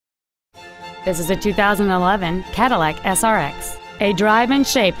This is a 2011 Cadillac SRX, a drive and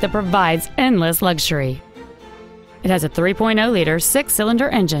shape that provides endless luxury. It has a 3.0-liter six-cylinder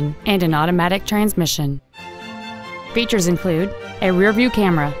engine and an automatic transmission. Features include a rear-view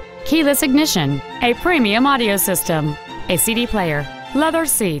camera, keyless ignition, a premium audio system, a CD player, leather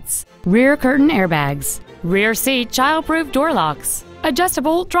seats, rear curtain airbags, rear seat child-proof door locks,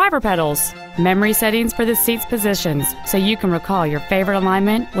 adjustable driver pedals, memory settings for the seat's positions so you can recall your favorite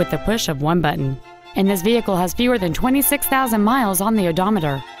alignment with the push of one button. And this vehicle has fewer than 26,000 miles on the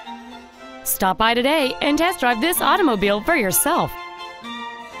odometer. Stop by today and test drive this automobile for yourself.